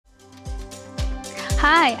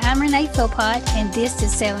Hi, I'm Renee Philpott, and this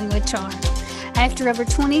is Selling with Charm. After over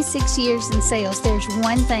 26 years in sales, there's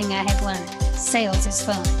one thing I have learned. Sales is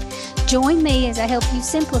fun. Join me as I help you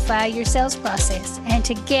simplify your sales process, and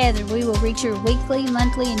together we will reach your weekly,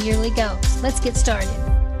 monthly, and yearly goals. Let's get started.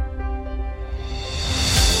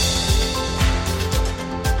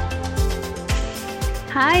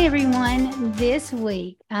 Hi, everyone. This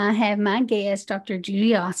week, I have my guest, Dr.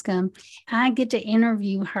 Judy Oscom. I get to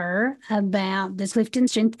interview her about the Clifton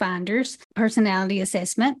Strength Finders personality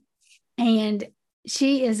assessment, and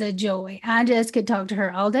she is a joy. I just could talk to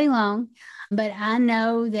her all day long, but I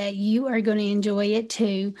know that you are going to enjoy it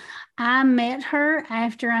too. I met her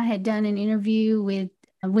after I had done an interview with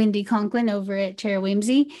Wendy Conklin over at Tara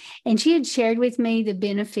Whimsy, and she had shared with me the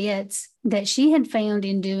benefits that she had found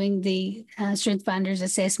in doing the Strength Finders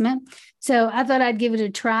assessment. So I thought I'd give it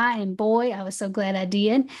a try, and boy, I was so glad I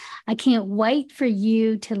did. I can't wait for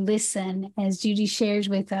you to listen as Judy shares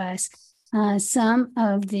with us some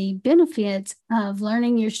of the benefits of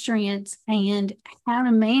learning your strengths and how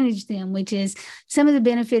to manage them, which is some of the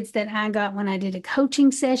benefits that I got when I did a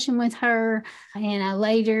coaching session with her. And I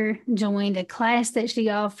later joined a class that she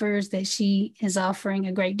offers that she is offering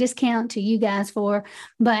a great discount to you guys for.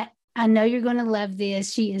 But I know you're going to love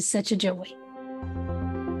this. She is such a joy.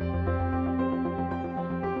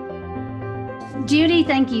 Judy,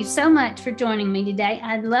 thank you so much for joining me today.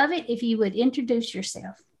 I'd love it if you would introduce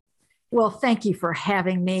yourself. Well, thank you for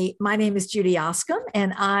having me. My name is Judy Oscom,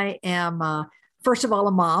 and I am, first of all,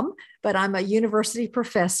 a mom, but I'm a university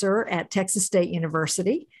professor at Texas State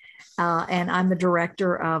University, and I'm the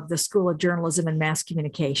director of the School of Journalism and Mass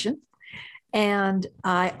Communication. And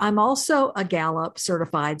I'm also a Gallup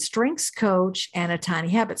certified strengths coach and a Tiny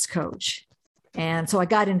Habits coach. And so I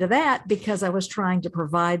got into that because I was trying to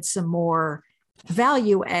provide some more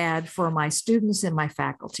value add for my students and my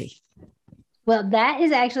faculty. Well, that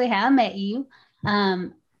is actually how I met you.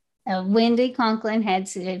 Wendy Conklin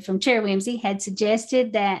from Tara Whimsy had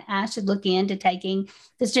suggested that I should look into taking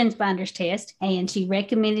the Strength Finders test, and she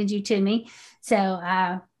recommended you to me. So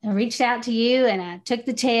I reached out to you and I took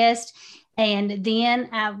the test, and then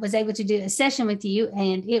I was able to do a session with you,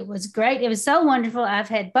 and it was great. It was so wonderful. I've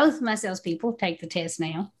had both my salespeople take the test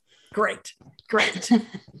now. Great.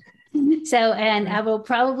 So, and I will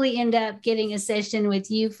probably end up getting a session with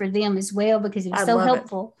you for them as well, because it was so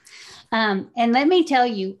helpful. And let me tell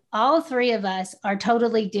you, all three of us are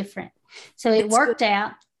totally different. So it worked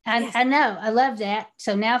out. Yes. I know. I love that.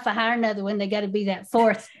 So now if I hire another one, they got to be that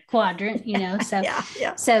fourth quadrant, so,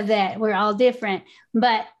 so that we're all different.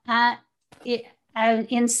 But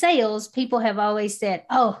in sales, people have always said,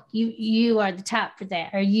 oh, you are the type for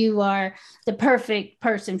that, or you are the perfect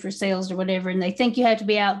person for sales or whatever. And they think you have to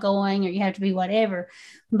be outgoing or you have to be whatever.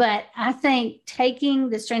 But I think taking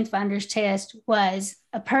the Strength Finders test was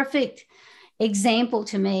a perfect example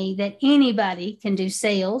to me that anybody can do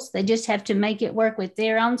sales. They just have to make it work with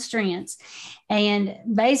their own strengths. And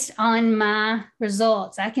based on my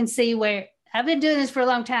results, I can see where I've been doing this for a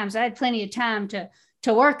long time. So I had plenty of time to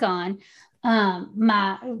work on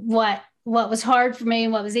what was hard for me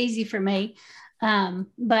and what was easy for me.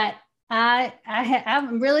 But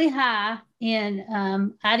I'm really high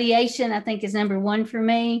in ideation. I think is number one for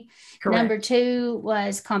me. Correct. Number two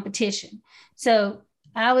was competition. So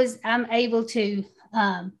I'm able to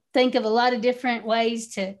think of a lot of different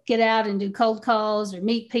ways to get out and do cold calls or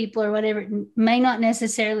meet people or whatever. It may not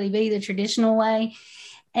necessarily be the traditional way.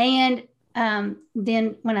 And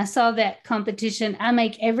then when I saw that competition, I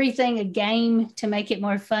make everything a game to make it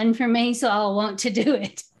more fun for me. So I'll want to do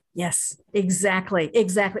it. Yes, exactly.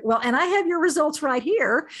 Well, and I have your results right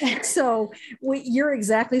here. So you're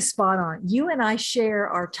exactly spot on. You and I share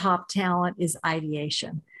our top talent is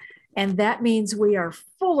ideation. And that means we are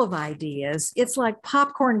full of ideas. It's like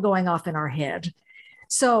popcorn going off in our head.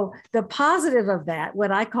 So the positive of that, what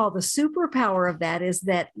I call the superpower of that, is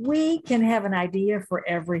that we can have an idea for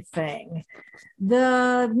everything.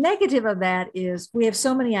 The negative of that is we have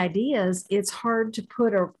so many ideas, it's hard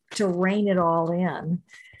to rein it all in.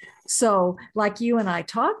 So like you and I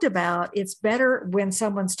talked about, it's better when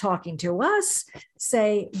someone's talking to us,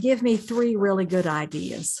 say, give me 3 really good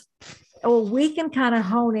ideas. Well, we can kind of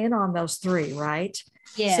hone in on those 3, right?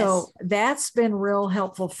 Yes. So that's been real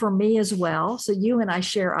helpful for me as well. So you and I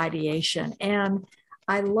share ideation, and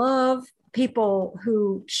I love people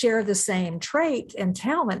who share the same trait and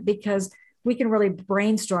talent because we can really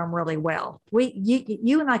brainstorm really well.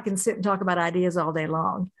 You and I can sit and talk about ideas all day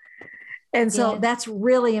long. And so that's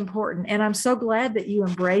really important. And I'm so glad that you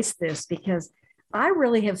embrace this, because I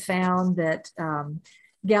really have found that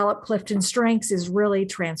Gallup Clifton Strengths is really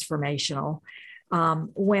transformational.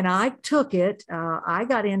 When I took it, I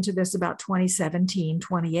got into this about 2017,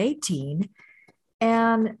 2018.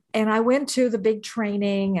 And I went to the big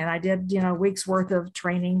training and I did, a week's worth of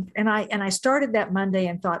training. And I started that Monday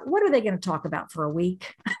and thought, what are they going to talk about for a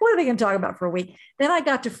week? What are they going to talk about for a week? Then I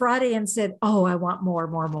got to Friday and said, oh, I want more,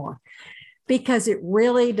 more, more. Because it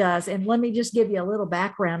really does. And let me just give you a little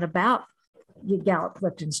background about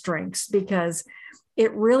Gallup-Clifton Strengths, because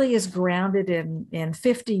it really is grounded in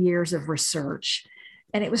 50 years of research.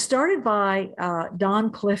 And it was started by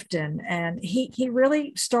Don Clifton. And he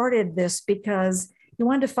really started this because he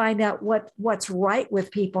wanted to find out what's right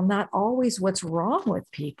with people, not always what's wrong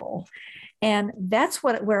with people. And that's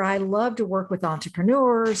where I love to work with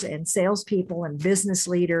entrepreneurs and salespeople and business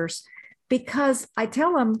leaders, because I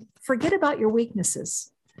tell them, forget about your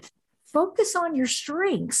weaknesses. Focus on your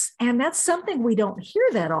strengths. And that's something we don't hear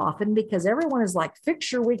that often, because everyone is like,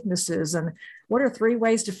 fix your weaknesses. And what are 3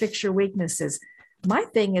 ways to fix your weaknesses? My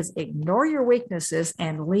thing is ignore your weaknesses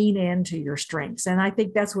and lean into your strengths. And I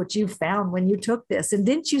think that's what you found when you took this. And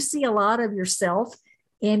didn't you see a lot of yourself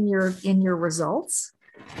in your results?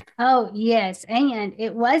 Oh, yes. And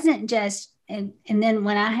it wasn't just, and then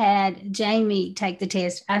when I had Jamie take the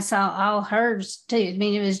test, I saw all hers too. I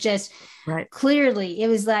mean, it was just right. Clearly, it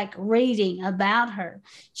was like reading about her.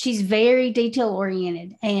 She's very detail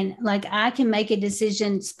oriented, and like I can make a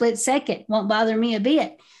decision split second, won't bother me a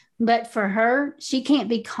bit. But for her, she can't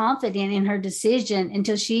be confident in her decision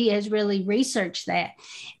until she has really researched that.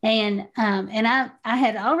 And I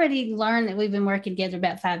had already learned that we've been working together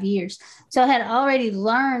about 5 years. So I had already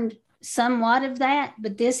learned somewhat of that,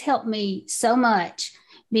 but this helped me so much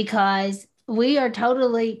because we are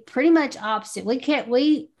totally pretty much opposite.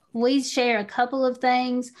 We share a couple of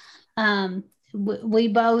things. We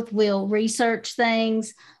both will research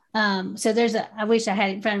things. So I wish I had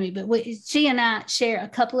it in front of me, but she and I share a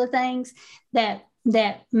couple of things that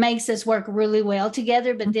makes us work really well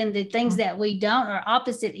together. But then the things that we don't are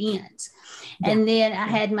opposite ends. Yeah. And then I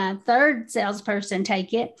had my third salesperson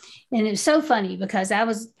take it. And it was so funny because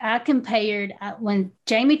I compared when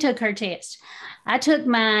Jamie took her test, I took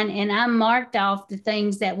mine and I marked off the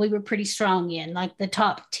things that we were pretty strong in, like the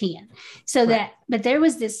top 10. So right. But there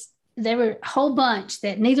were a whole bunch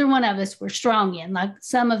that neither one of us were strong in, like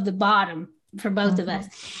some of the bottom for both of us.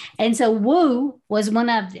 And so woo was one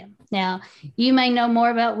of them. Now, you may know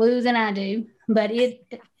more about woo than I do, but do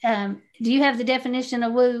you have the definition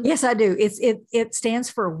of woo? Yes, I do. It stands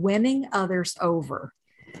for winning others over.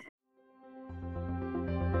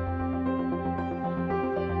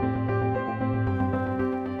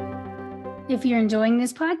 If you're enjoying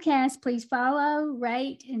this podcast, please follow,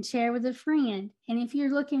 rate, and share with a friend. And if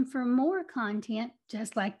you're looking for more content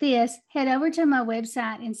just like this, head over to my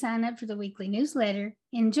website and sign up for the weekly newsletter.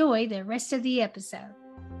 Enjoy the rest of the episode.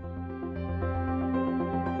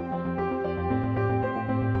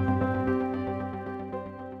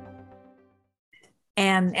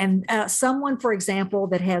 And someone, for example,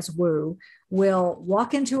 that has woo will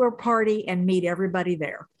walk into a party and meet everybody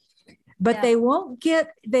there. But yeah.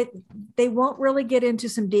 They won't really get into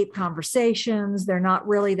some deep conversations. They're not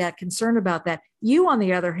really that concerned about that. You, on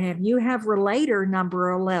the other hand, you have relator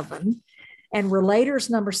number 11 and relator's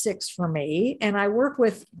number 6 for me. And I work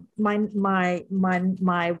with my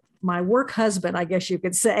work husband, I guess you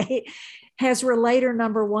could say, has relator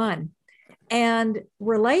number 1. And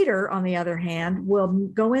relator, on the other hand, will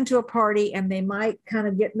go into a party and they might kind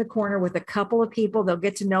of get in the corner with a couple of people. They'll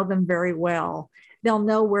get to know them very well. They'll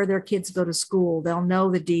know where their kids go to school. They'll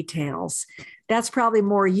know the details. That's probably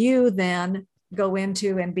more you than go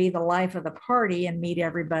into and be the life of the party and meet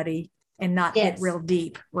everybody and not get real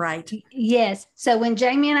deep, right? Yes. So when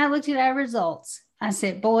Jamie and I looked at our results, I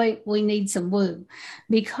said, boy, we need some woo,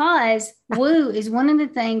 because woo is one of the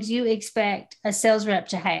things you expect a sales rep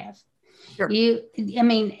to have. Sure.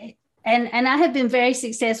 And I have been very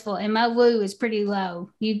successful and my woo is pretty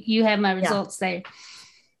low. You have my results there.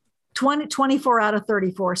 24 out of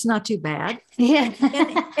 34. It's not too bad. Yeah.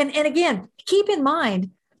 and again, keep in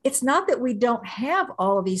mind, it's not that we don't have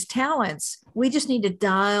all of these talents. We just need to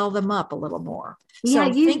dial them up a little more.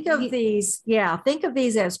 So think of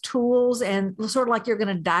these as tools and sort of like you're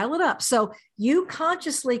going to dial it up. So you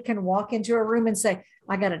consciously can walk into a room and say,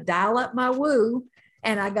 I got to dial up my woo.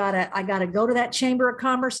 And I gotta go to that Chamber of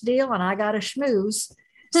Commerce deal and I gotta schmooze.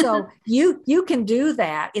 So you can do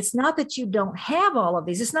that. It's not that you don't have all of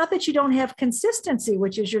these. It's not that you don't have consistency,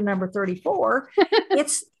 which is your number 34.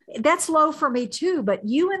 That's low for me too, but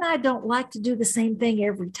you and I don't like to do the same thing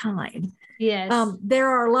every time. Yes. There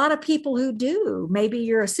are a lot of people who do. Maybe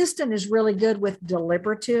your assistant is really good with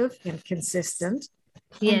deliberative and consistent.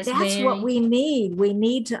 And Yes, that's what very. we need. We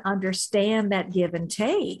need to understand that give and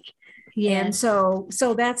take. And Yes. so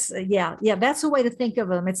that's that's a way to think of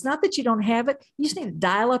them. It's not that you don't have it, you just need to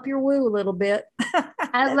dial up your woo a little bit. I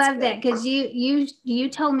That's love good. that because you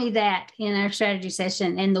told me that in our strategy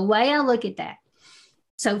session, and the way I look at that.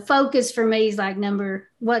 So focus for me is like what Number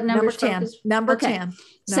number's 10. focus? Number Okay. 10. Number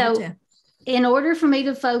So 10. in order for me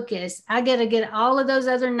to focus, I got to get all of those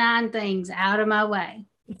other 9 things out of my way,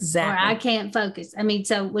 or I Exactly. can't focus. I mean,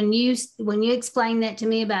 so when you explain that to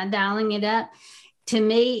me about dialing it up, to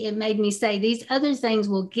me, it made me say these other things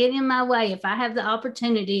will get in my way. If I have the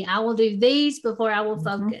opportunity, I will do these before I will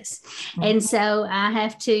focus. And so I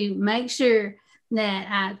have to make sure that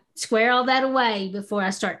I square all that away before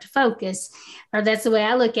I start to focus, or that's the way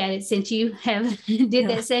I look at it. Since you have did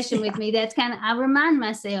that session with me, that's kind of, I remind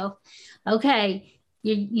myself, okay,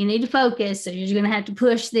 you need to focus. So you're going to have to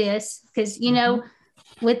push this because,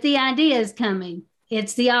 with the ideas coming,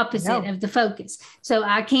 it's the opposite of the focus. So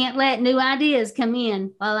I can't let new ideas come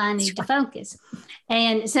in while I need to focus.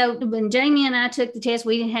 And so when Jamie and I took the test,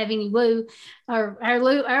 we didn't have any woo. Our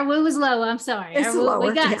woo was low. I'm sorry. It's Woo, lower.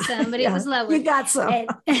 we got some, but it was lower. You got some.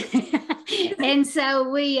 And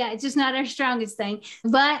so it's just not our strongest thing.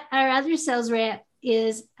 But our other sales rep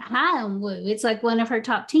is high on woo. It's like one of her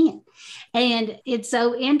top 10. And it's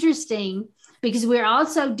so interesting because we're all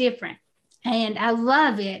so different. And I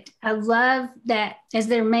love it. I love that as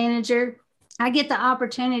their manager, I get the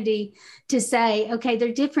opportunity to say, okay,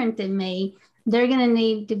 they're different than me. They're going to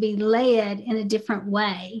need to be led in a different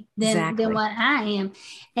way than what I am.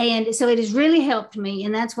 And so it has really helped me.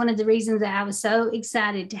 And that's one of the reasons that I was so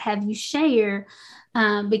excited to have you share,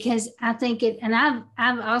 because I think it, and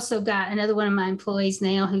I've also got another one of my employees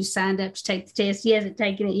now who's signed up to take the test. He hasn't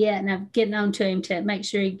taken it yet, and I'm getting on to him to make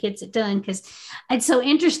sure he gets it done because it's so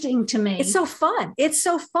interesting to me. It's so fun. It's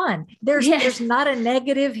so fun. There's not a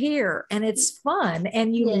negative here, and it's fun,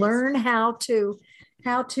 and you learn how to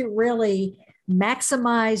really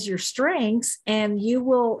maximize your strengths, and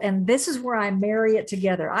this is where I marry it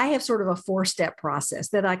together. I have sort of a 4-step process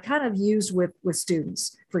that I kind of use with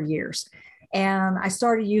students for years. And I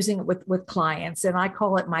started using it with clients, and I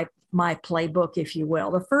call it my playbook, if you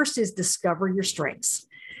will. The first is discover your strengths.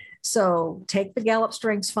 So take the Gallup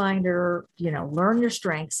Strengths Finder, learn your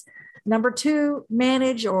strengths. Number 2,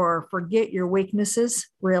 manage or forget your weaknesses.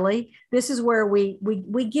 Really, this is where we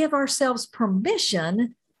give ourselves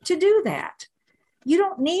permission to do that. You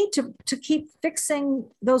don't need to keep fixing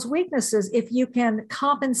those weaknesses if you can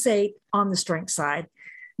compensate on the strength side.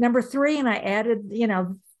 Number 3, and I added,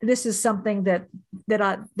 this is something that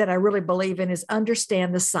I really believe in, is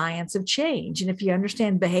understand the science of change. And if you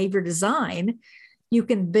understand behavior design, you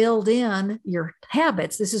can build in your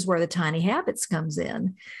habits. This is where the tiny habits comes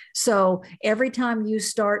in. So every time you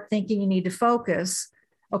start thinking you need to focus,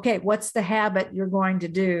 okay, what's the habit you're going to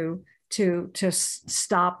do to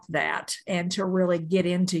stop that and to really get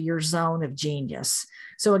into your zone of genius?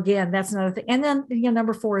 So again, that's another thing. And then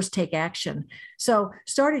number 4 is take action. So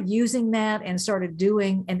started using that and started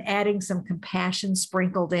doing and adding some compassion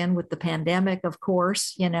sprinkled in with the pandemic, of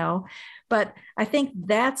course, but I think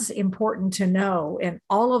that's important to know. And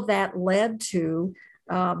all of that led to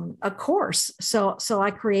a course. So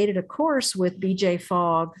I created a course with BJ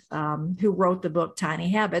Fogg, who wrote the book,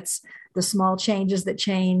 Tiny Habits, The Small Changes That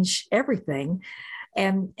Change Everything.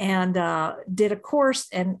 And did a course,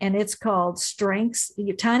 and it's called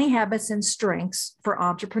Tiny Habits and Strengths for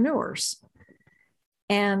Entrepreneurs.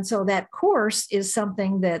 And so that course is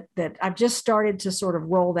something that I've just started to sort of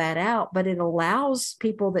roll that out, but it allows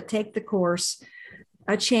people that take the course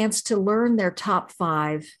a chance to learn their top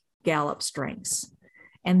 5 Gallup strengths.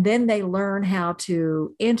 And then they learn how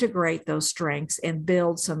to integrate those strengths and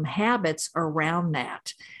build some habits around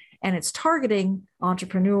that. And it's targeting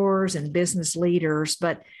entrepreneurs and business leaders.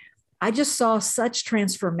 But I just saw such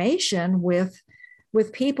transformation with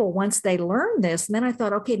people once they learn this. And then I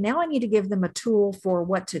thought, okay, now I need to give them a tool for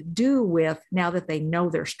what to do with now that they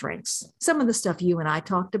know their strengths. Some of the stuff you and I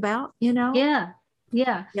talked about, Yeah.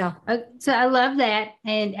 So I love that.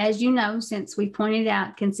 And as you know, since we pointed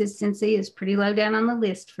out, consistency is pretty low down on the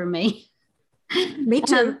list for me. Me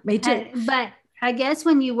too. But I guess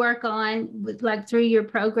when you work on through your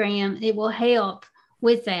program, it will help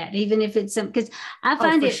with that, even if it's because I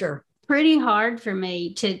find it pretty hard for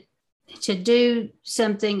me to do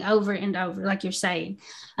something over and over, like you're saying.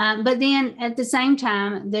 But then at the same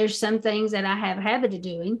time, there's some things that I have a habit of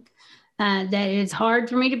doing that is hard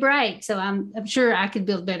for me to break. So I'm sure I could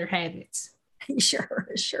build better habits. Sure.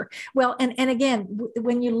 Well, and again,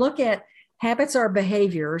 when you look at habits are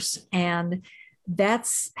behaviors, and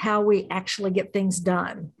that's how we actually get things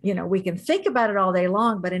done. We can think about it all day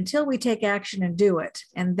long, but until we take action and do it,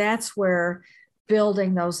 and that's where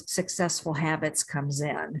building those successful habits comes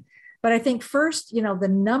in. But I think first, the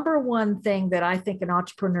number one thing that I think an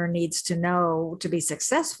entrepreneur needs to know to be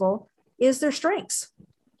successful is their strengths.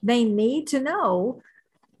 They need to know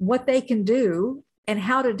what they can do and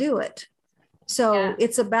how to do it. So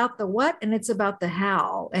it's about the what and it's about the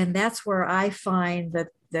how. And that's where I find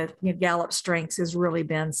that Gallup Strengths has really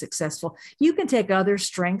been successful. You can take other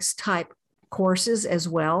strengths type courses as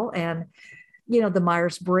well. And, the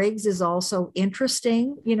Myers-Briggs is also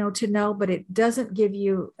interesting, to know, but it doesn't give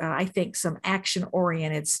you, I think, some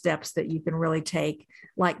action-oriented steps that you can really take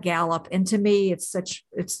like Gallup. And to me, it's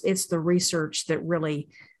the research that really,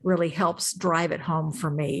 really helps drive it home for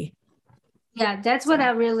me. Yeah, that's what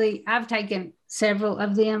I've taken several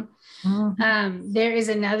of them. Mm-hmm. There is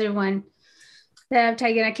another one that I've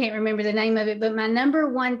taken. I can't remember the name of it, but my number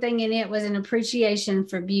one thing in it was an appreciation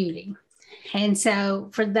for beauty. And so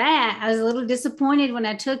for that, I was a little disappointed when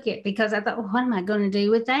I took it because I thought, well, what am I going to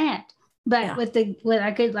do with that? But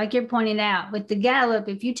like you're pointing out, with the Gallup,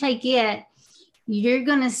 if you take it, you're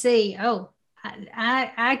going to see,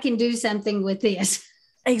 I can do something with this.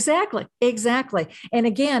 Exactly. And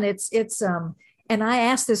again, and I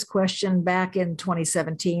asked this question back in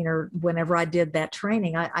 2017 or whenever I did that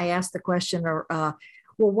training, I asked the question, well,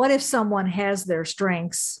 what if someone has their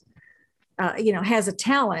strengths, has a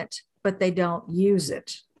talent, but they don't use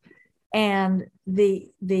it? And the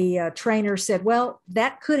trainer said, well,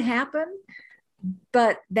 that could happen,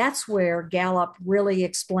 but that's where Gallup really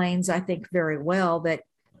explains, I think, very well that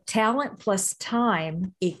talent plus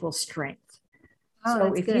time equals strength.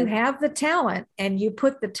 So if you have the talent and you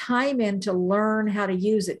put the time in to learn how to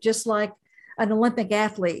use it, just like an Olympic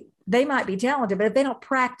athlete, they might be talented, but if they don't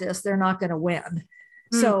practice, they're not going to win.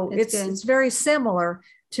 So it's very similar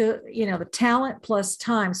to, the talent plus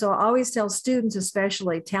time. So I always tell students,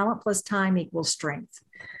 especially, talent plus time equals strength.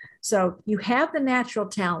 So you have the natural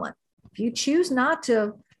talent. If you choose not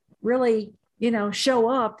to really, show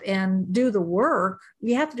up and do the work,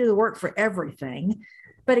 you have to do the work for everything.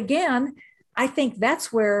 But again, I think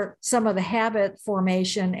that's where some of the habit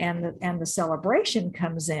formation and the celebration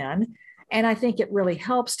comes in. And I think it really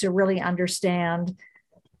helps to really understand,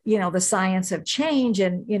 the science of change.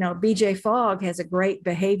 And, BJ Fogg has a great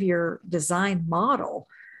behavior design model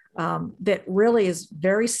that really is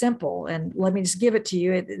very simple. And let me just give it to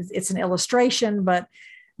you. It's an illustration, but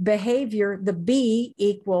behavior, the B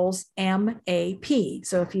equals MAP.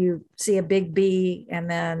 So if you see a big B and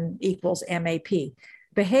then equals MAP.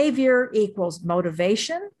 Behavior equals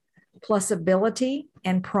motivation plus ability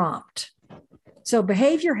and prompt. So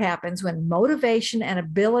behavior happens when motivation and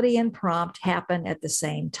ability and prompt happen at the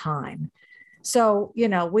same time. So,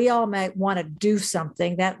 we all might want to do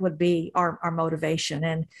something. That would be our motivation.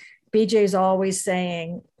 And BJ's always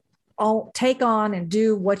saying, take on and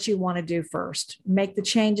do what you want to do first. Make the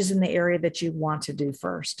changes in the area that you want to do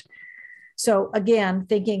first. So again,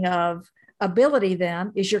 thinking of ability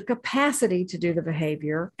then is your capacity to do the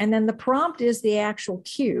behavior. And then the prompt is the actual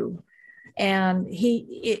cue. And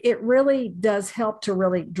it really does help to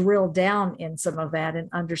really drill down in some of that and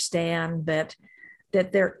understand that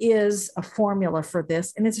there is a formula for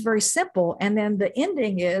this. And it's very simple. And then the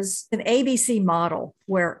ending is an ABC model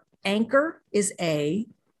where anchor is A,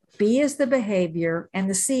 B is the behavior, and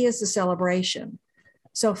the C is the celebration.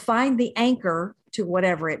 So find the anchor to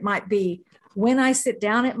whatever it might be. When I sit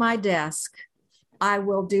down at my desk, I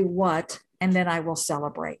will do what, and then I will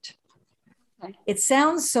celebrate. Okay. It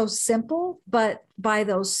sounds so simple, but by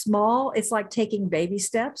those small, it's like taking baby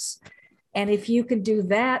steps. And if you can do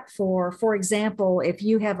that for example, if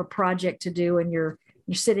you have a project to do and you're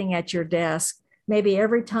sitting at your desk, maybe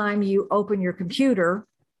every time you open your computer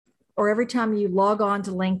or every time you log on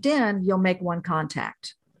to LinkedIn, you'll make one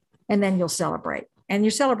contact and then you'll celebrate. And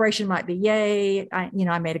your celebration might be, yay, I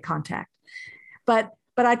made a contact. But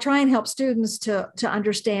I try and help students to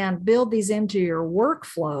understand, build these into your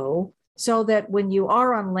workflow so that when you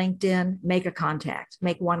are on LinkedIn, make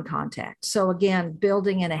one contact. So again,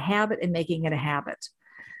 building in a habit and making it a habit.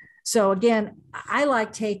 So again, I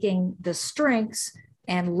like taking the strengths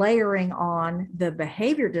and layering on the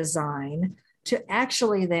behavior design to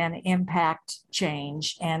actually then impact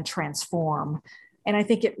change and transform. And I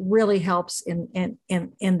think it really helps in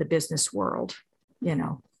the business world,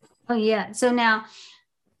 Oh, yeah. So now,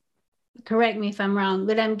 correct me if I'm wrong,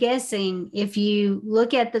 but I'm guessing if you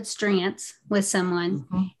look at the strengths with someone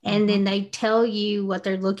and then they tell you what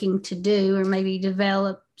they're looking to do or maybe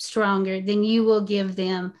develop stronger, then you will give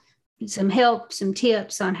them some help, some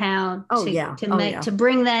tips on how to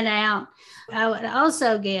bring that out. I would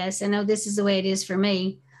also guess, I know this is the way it is for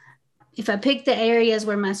me, if I pick the areas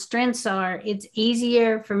where my strengths are, it's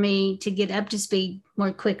easier for me to get up to speed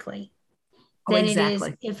more quickly than it is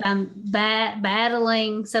if I'm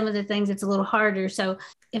battling some of the things. It's a little harder. So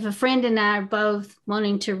if a friend and I are both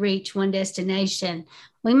wanting to reach one destination,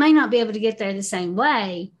 we may not be able to get there the same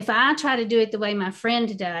way. If I try to do it the way my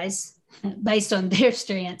friend does, based on their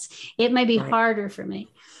strengths, it may be harder for me.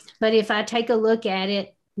 But if I take a look at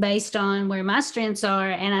it based on where my strengths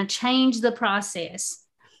are and I change the process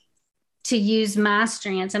to use my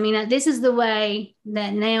strengths. I mean, this is the way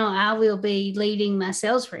that now I will be leading my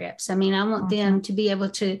sales reps. I mean, I want them to be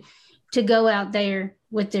able to go out there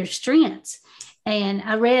with their strengths. And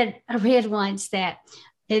I read once that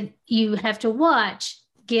you have to watch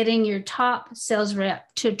getting your top sales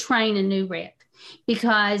rep to train a new rep,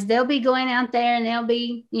 because they'll be going out there and they'll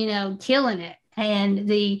be, killing it. And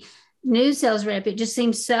the new sales rep, it just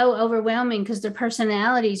seems so overwhelming because their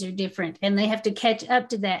personalities are different and they have to catch up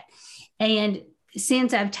to that. And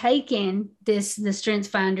since I've taken the Strengths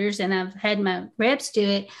Finders and I've had my reps do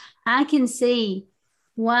it, I can see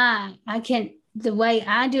why the way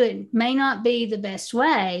I do it may not be the best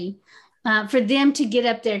way for them to get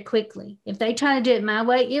up there quickly. If they try to do it my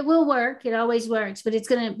way, it will work. It always works, but it's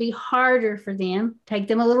going to be harder for them, take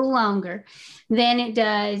them a little longer than it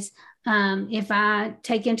does if I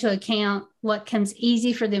take into account what comes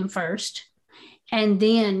easy for them first and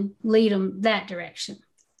then lead them that direction.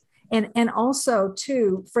 And also,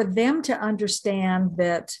 too, for them to understand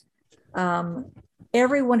that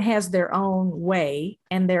everyone has their own way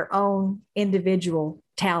and their own individual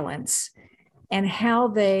talents and how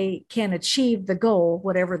they can achieve the goal,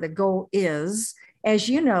 whatever the goal is. As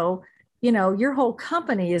you know, your whole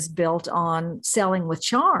company is built on selling with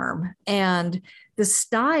charm, and the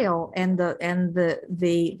style and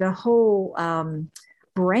the whole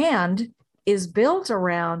brand is built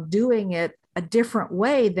around doing it a different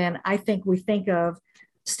way than I think we think of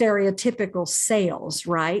stereotypical sales,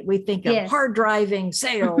 right? We think of hard driving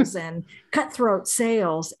sales and cutthroat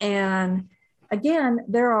sales. And again,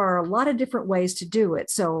 there are a lot of different ways to do it.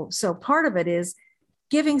 So part of it is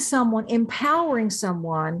empowering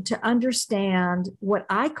someone to understand what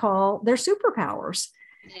I call their superpowers.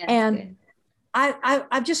 Yeah, and good.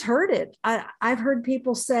 I've just heard it. I've heard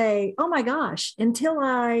people say, oh my gosh, until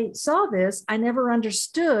I saw this, I never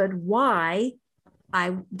understood why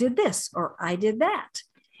I did this or I did that.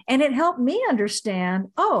 And it helped me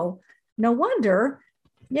understand, oh, no wonder,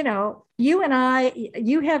 you and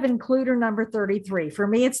you have includer number 33. For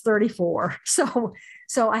me, it's 34. So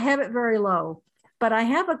I have it very low. But I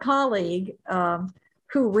have a colleague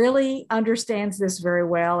who really understands this very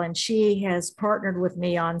well. And she has partnered with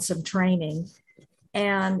me on some training.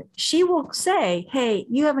 And she will say, hey,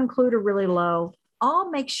 you have included really low. I'll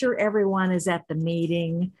make sure everyone is at the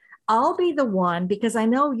meeting. I'll be the one, because I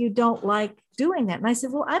know you don't like doing that. And I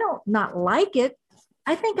said, well, I don't not like it.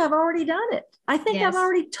 I think I've already done it. I think I've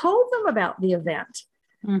already told them about the event.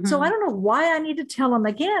 Mm-hmm. So I don't know why I need to tell them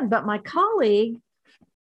again. But my colleague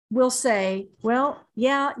will say, well,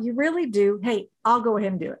 yeah, you really do. Hey, I'll go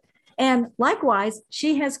ahead and do it. And likewise,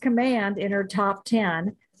 she has command in her top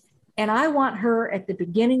 10. And I want her at the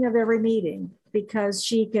beginning of every meeting, because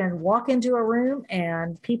she can walk into a room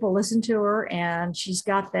and people listen to her, and she's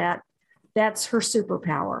got that. That's her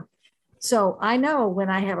superpower. So I know when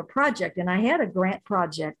I have a project, and I had a grant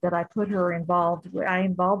project that I put her involved, I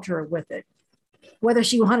involved her with it, whether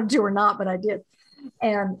she wanted to or not, but I did.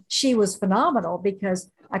 And she was phenomenal because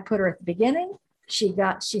I put her at the beginning, she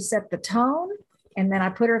set the tone, and then I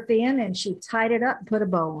put her at the end and she tied it up and put a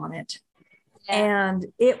bow on it. And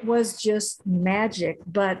it was just magic.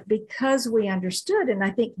 But because we understood, and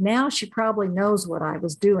I think now she probably knows what I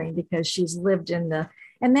was doing because she's lived in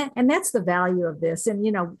and that's the value of this. And,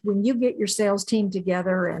 when you get your sales team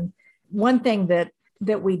together, and one thing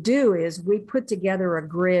that we do is we put together a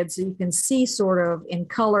grid so you can see sort of in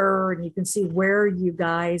color, and you can see where you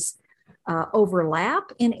guys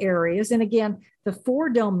overlap in areas. And again, the 4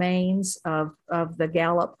 domains of the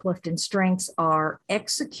Gallup Clifton Strengths are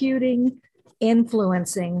executing,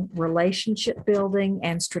 influencing, relationship building,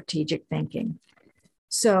 and strategic thinking.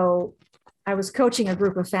 So I was coaching a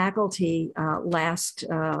group of faculty last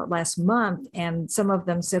month, and some of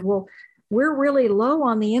them said, well, we're really low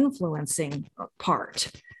on the influencing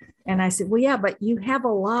part. And I said, well, yeah, but you have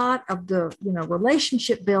a lot of the,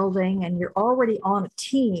 relationship building, and you're already on a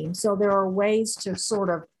team. So there are ways to sort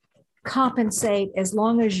of compensate as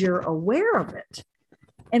long as you're aware of it.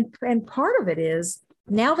 And part of it is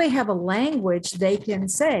now they have a language they can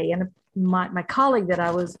say. And my colleague that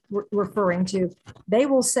I was referring to, they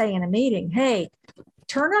will say in a meeting, hey,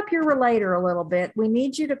 turn up your relator a little bit. We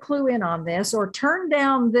need you to clue in on this, or turn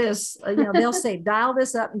down this. They'll say, dial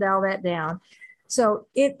this up and dial that down. So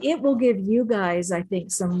it will give you guys, I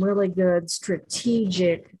think, some really good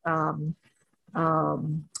strategic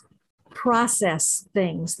process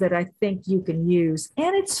things that I think you can use.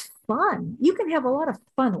 And it's fun. You can have a lot of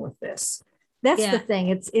fun with this. That's the thing.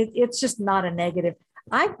 It's just not a negative.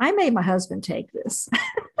 I made my husband take this.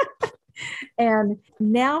 And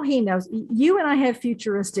now he knows. You and I have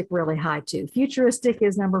futuristic really high too. Futuristic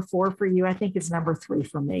is number 4 for you. I think it's number 3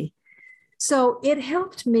 for me. So it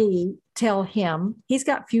helped me tell him, he's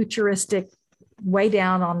got futuristic way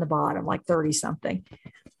down on the bottom, like 30 something.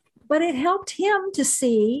 But it helped him to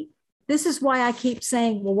see, this is why I keep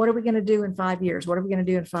saying, well, what are we going to do in 5 years? What are we going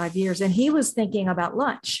to do in 5 years? And he was thinking about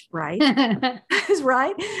lunch, right?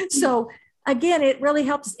 Right. So again, it really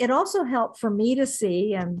helps. It also helped for me to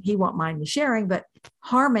see, and he won't mind me sharing, but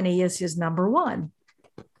harmony is his number 1.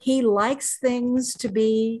 He likes things to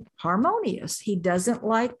be harmonious. He doesn't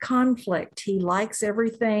like conflict. He likes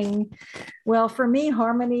everything. Well, for me,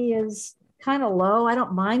 harmony is kind of low. I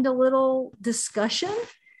don't mind a little discussion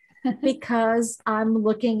because I'm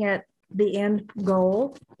looking at the end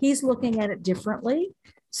goal. He's looking at it differently.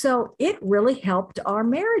 So it really helped our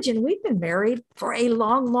marriage. And we've been married for a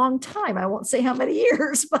long, long time. I won't say how many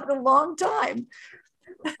years, but a long time.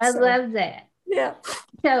 I love that. Yeah.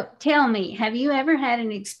 So tell me, have you ever had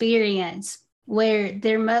an experience where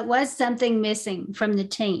there was something missing from the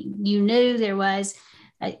team? You knew there was,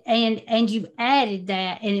 and you added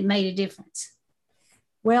that and it made a difference.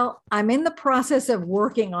 Well, I'm in the process of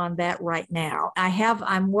working on that right now.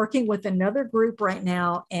 I'm working with another group right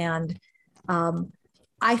now, and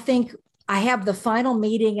I think I have the final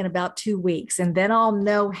meeting in about 2 weeks, and then I'll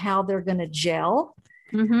know how they're going to gel.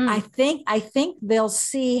 Mm-hmm. I think they'll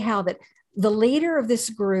see how that the leader of this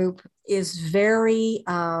group is very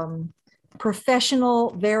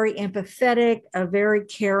professional, very empathetic, a very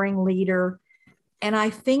caring leader. And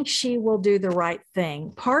I think she will do the right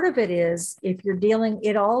thing. Part of it is if you're dealing,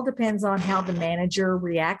 it all depends on how the manager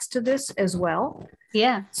reacts to this as well.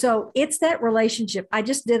 Yeah. So it's that relationship. I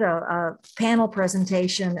just did a panel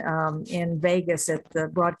presentation in Vegas at the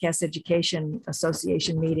Broadcast Education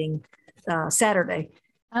Association meeting Saturday.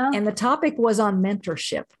 Oh. And the topic was on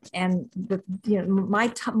mentorship. And my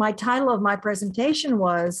title of my presentation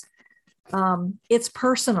was, it's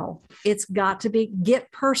personal. It's got to be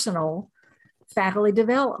get personal. Faculty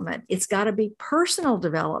development. It's got to be personal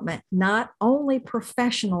development, not only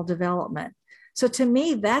professional development. So to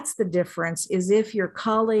me, that's the difference, is if your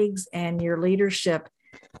colleagues and your leadership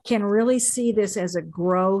can really see this as a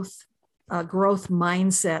growth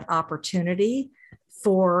mindset opportunity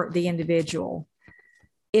for the individual.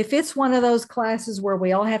 If it's one of those classes where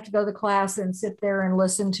we all have to go to the class and sit there and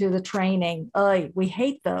listen to the training, we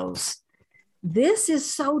hate those. This is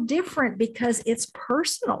so different because it's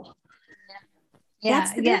personal. Yeah,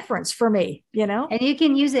 that's the difference for me, And you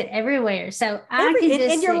can use it everywhere. So I can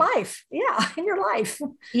just in your life. Yeah, in your life.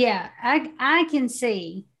 Yeah, I can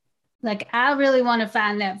see, like, I really want to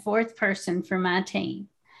find that 4th person for my team.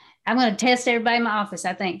 I'm going to test everybody in my office,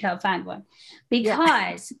 I think, till I find one.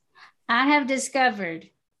 Because I have discovered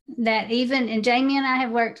that and Jamie and I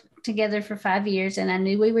have worked together for 5 years, and I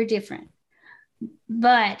knew we were different.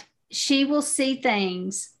 But she will see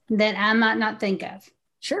things that I might not think of.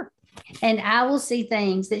 Sure. And I will see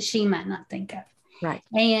things that she might not think of. Right.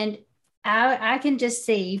 And I can just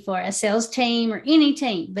see for a sales team or any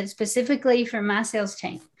team, but specifically for my sales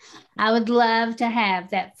team, I would love to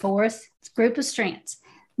have that 4th group of strengths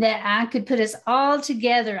that I could put us all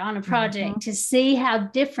together on a project to see how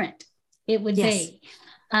different it would be.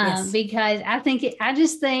 Because I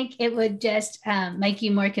just think it would just make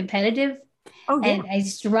you more competitive. And a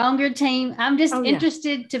stronger team. I'm just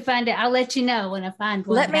interested to find out. I'll let you know when I find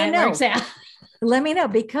one. Let me know. Works out. Let me know,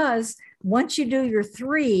 because once you do your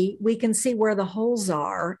 3, we can see where the holes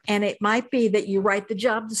are. And it might be that you write the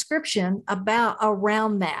job description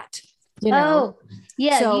around that. So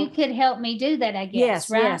you could help me do that, I guess. Yes,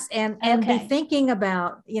 right? Yes. And be thinking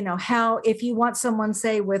about, how, if you want someone,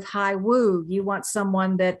 say, with high woo, you want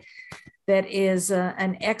someone that is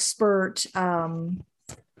an expert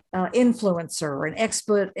influencer, an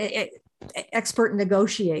expert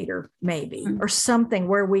negotiator, maybe, or something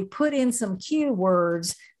where we put in some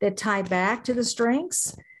keywords that tie back to the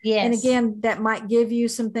strengths. Yes. And again, that might give you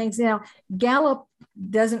some things. Gallup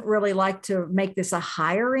doesn't really like to make this a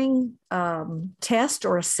hiring test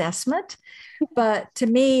or assessment. But to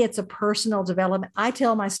me, it's a personal development. I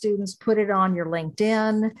tell my students, put it on your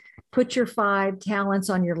LinkedIn, put your 5 talents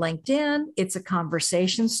on your LinkedIn. It's a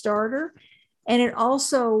conversation starter. And it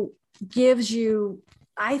also gives you,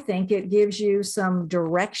 I think it gives you some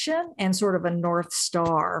direction and sort of a North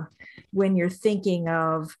Star when you're thinking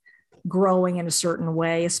of growing in a certain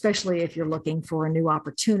way, especially if you're looking for a new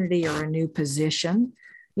opportunity or a new position.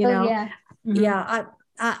 Yeah. Mm-hmm. Yeah,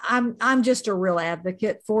 I'm just a real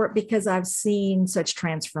advocate for it because I've seen such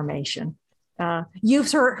transformation.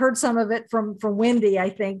 You've heard some of it from Wendy,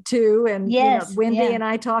 I think, too. And yes, Wendy and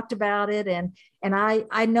I talked about it, and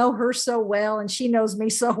I know her so well, and she knows me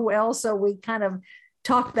so well. So we kind of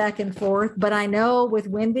talk back and forth. But I know with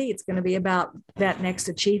Wendy, it's going to be about that next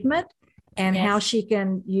achievement and how she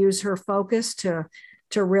can use her focus to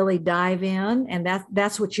really dive in. And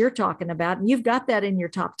that's what you're talking about. And you've got that in your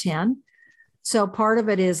top 10. So part of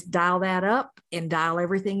it is dial that up and dial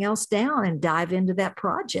everything else down and dive into that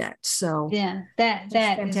project. So yeah, that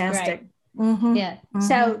fantastic. Is great. Mm-hmm. Yeah. Mm-hmm.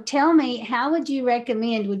 So tell me, how would you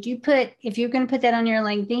recommend, if you're going to put that on your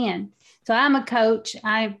LinkedIn? So I'm a coach.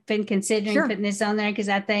 I've been considering putting this on there because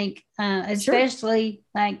I think, especially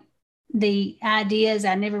like the ideas,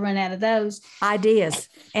 I never run out of those ideas,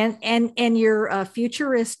 and you're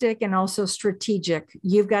futuristic and also strategic.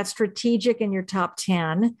 You've got strategic in your top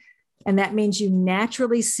 10. And that means you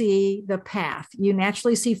naturally see the path. You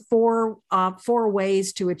naturally see four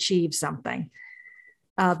ways to achieve something.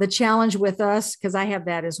 The challenge with us, because I have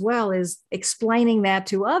that as well, is explaining that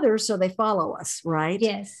to others so they follow us, right?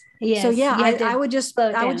 Yes. So I would just,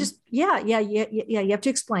 you have to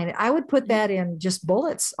explain it. I would put that in just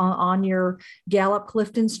bullets on your Gallup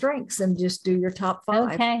Clifton Strengths and just do your top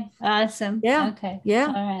 5. Okay. Awesome. Yeah. Okay. Yeah.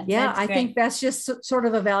 All right. Yeah. I think that's just sort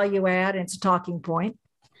of a value add. And it's a talking point.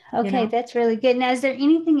 Okay, that's really good. Now, is there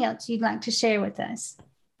anything else you'd like to share with us?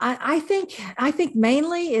 I think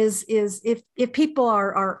mainly is if people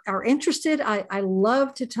are interested, I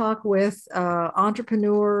love to talk with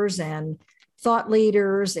entrepreneurs and thought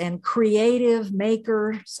leaders and creative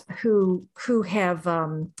makers who have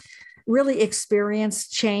really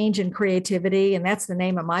experienced change and creativity, and that's the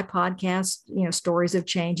name of my podcast. Stories of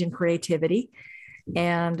Change and Creativity.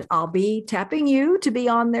 And I'll be tapping you to be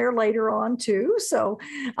on there later on too. So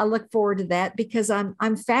I look forward to that because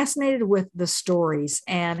I'm fascinated with the stories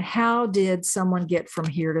and how did someone get from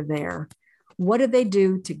here to there? What did they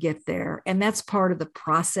do to get there? And that's part of the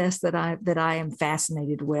process that I am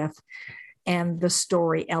fascinated with. And the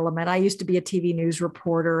story element. I used to be a TV news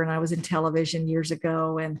reporter and I was in television years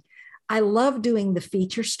ago. And I love doing the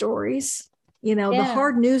feature stories. The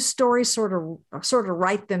hard news stories sort of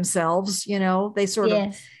write themselves, they sort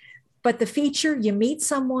of, but the feature, you meet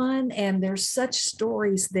someone and there's such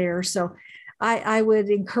stories there. So I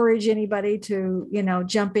would encourage anybody to,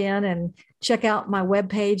 jump in and check out my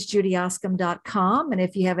webpage, judyoscom.com. And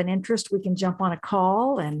if you have an interest, we can jump on a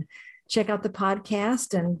call and check out the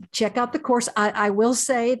podcast and check out the course. I will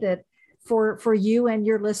say that for you and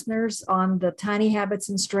your listeners on the Tiny Habits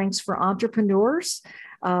and Strengths for Entrepreneurs,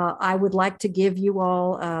 I would like to give you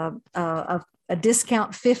all a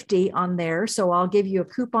discount 50 on there. So I'll give you a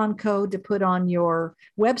coupon code to put on your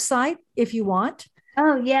website if you want.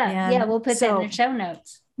 Oh, yeah. And we'll put that in the show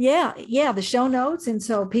notes. Yeah, the show notes. And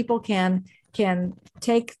so people can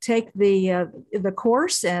take the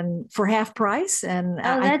course and for half price. And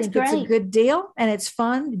I think it's a good deal and it's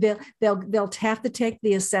fun. They'll have to take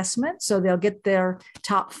the assessment. So they'll get their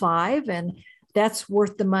top 5 and that's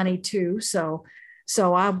worth the money too. So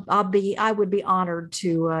I would be honored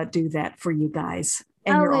to do that for you guys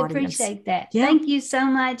and your audience. Appreciate that. Yeah. Thank you so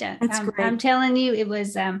much. That's great. I'm telling you, it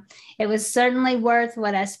was certainly worth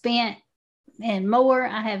what I spent and more.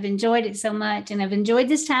 I have enjoyed it so much, and I've enjoyed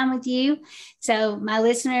this time with you. So my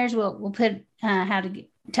listeners will put how to get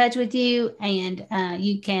in touch with you, and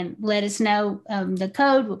you can let us know the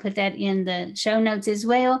code. We'll put that in the show notes as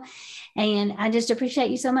well. And I just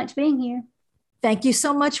appreciate you so much being here. Thank you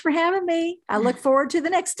so much for having me. I look forward to the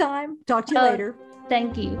next time. Talk to you later.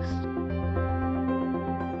 Thank you.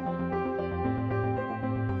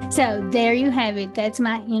 So there you have it. That's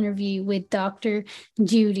my interview with Dr.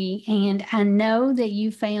 Judy. And I know that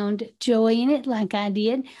you found joy in it like I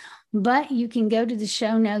did, but you can go to the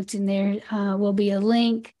show notes and there will be a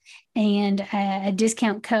link and a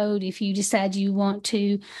discount code if you decide you want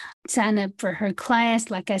to sign up for her class.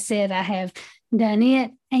 Like I said, I have done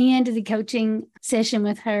it and the coaching session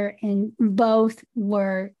with her, and both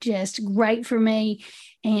were just great for me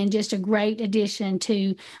and just a great addition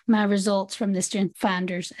to my results from the Strength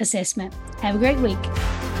Finders assessment. Have a great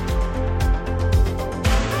week.